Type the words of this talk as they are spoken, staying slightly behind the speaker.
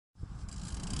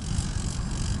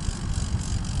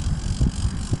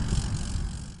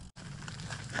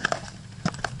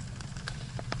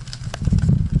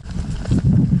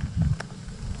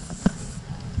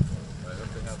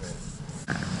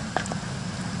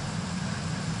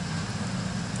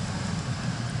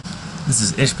This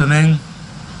is Ipsheming,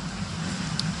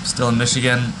 still in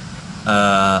Michigan.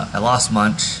 I lost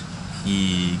Munch.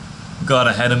 He got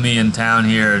ahead of me in town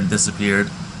here and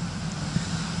disappeared.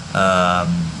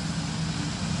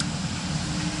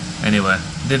 Anyway,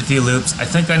 did a few loops. I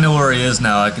think I know where he is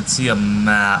now. I can see a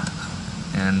map,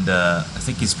 and I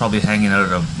think he's probably hanging out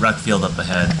at a rec field up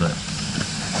ahead, but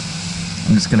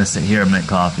I'm just gonna sit here and make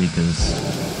coffee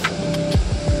because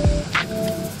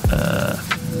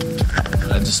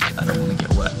I don't want to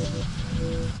get wet.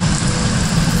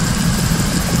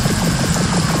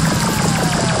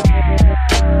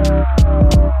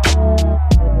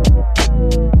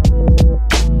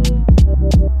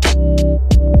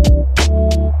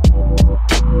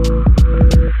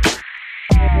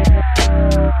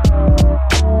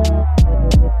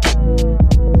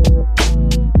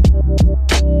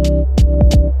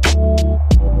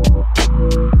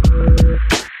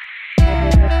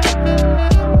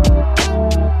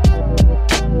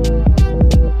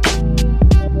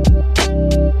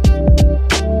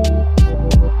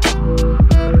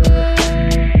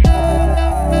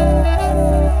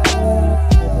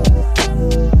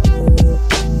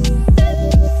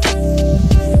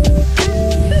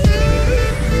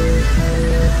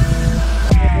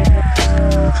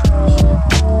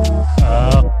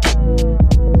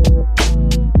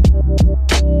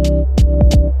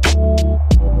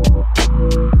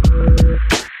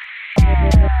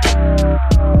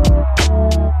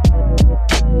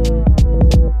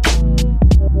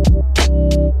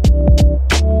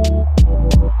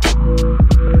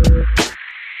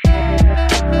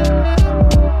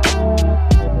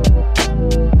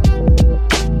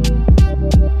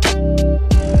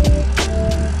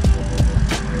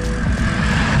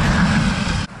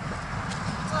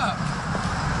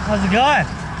 How's it going?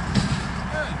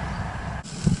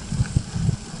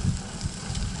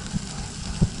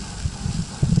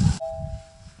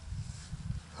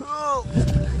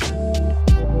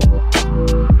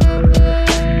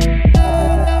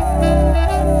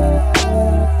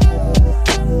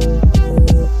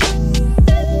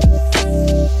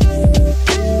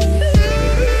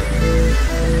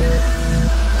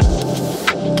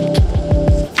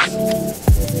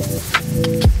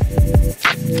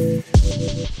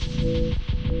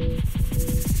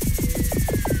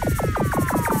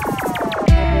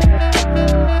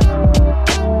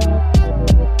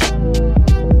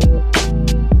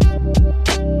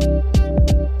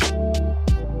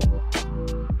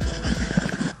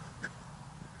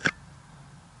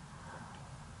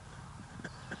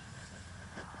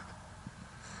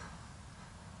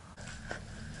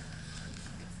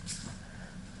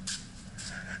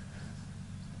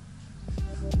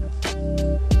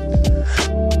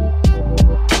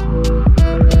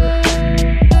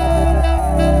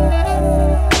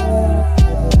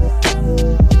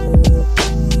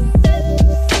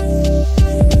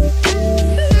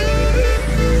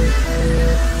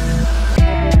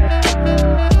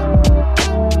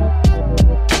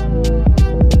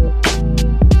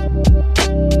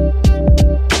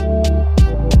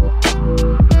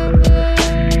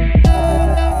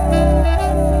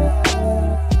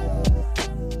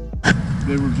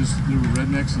 They were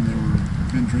rednecks and they were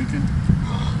been drinking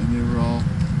and they were all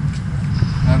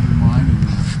out of their mind and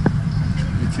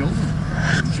they killed them.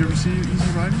 Did you ever see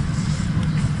Easy Riding?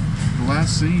 The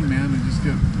last scene, man, they just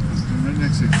get the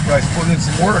rednecks. You guys putting in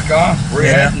some work, huh? Where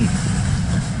you heading?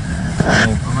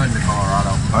 I'm heading to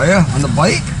Colorado. Are you? On the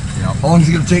bike? Yeah. How long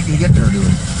is it going to take you to get there, dude?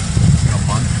 A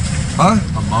month. Huh?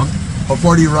 A month. How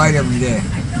far do you ride every day?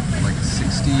 Like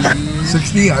 60.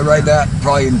 60? I ride that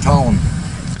probably in town.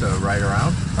 To ride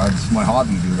around? It's my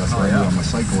hobby, dude. That's what I do. I'm a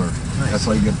cycler. Nice. That's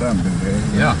how you get them, dude.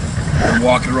 Eh? Yeah. I've been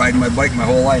walking, riding my bike my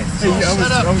whole life. Hey, I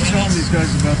was telling these guys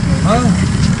about the. Huh?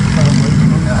 I was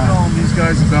telling these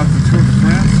guys about the Tour de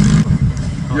France.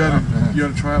 You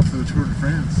got to try out for the Tour de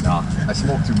France. No, I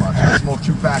smoke too much. I smoke 2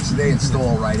 packs a day and still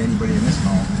all ride anybody in this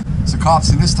town. So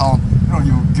cops in this town, they don't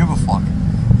even give a fuck.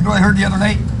 You know what I heard the other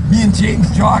night? Me and James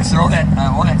Jocks are on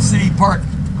that city park.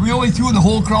 We only 2 in the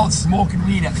whole crowd smoking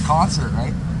weed at the concert,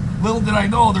 right? Little did I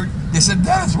know, they said,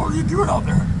 Dennis, what are you doing out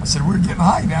there? I said, we're getting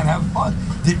high, man, having fun.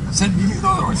 They said, you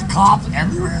know there was cops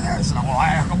everywhere there? I said,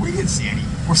 well, we didn't see any.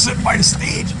 We're sitting by the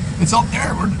stage. It's up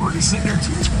there. We're just sitting there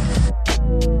too.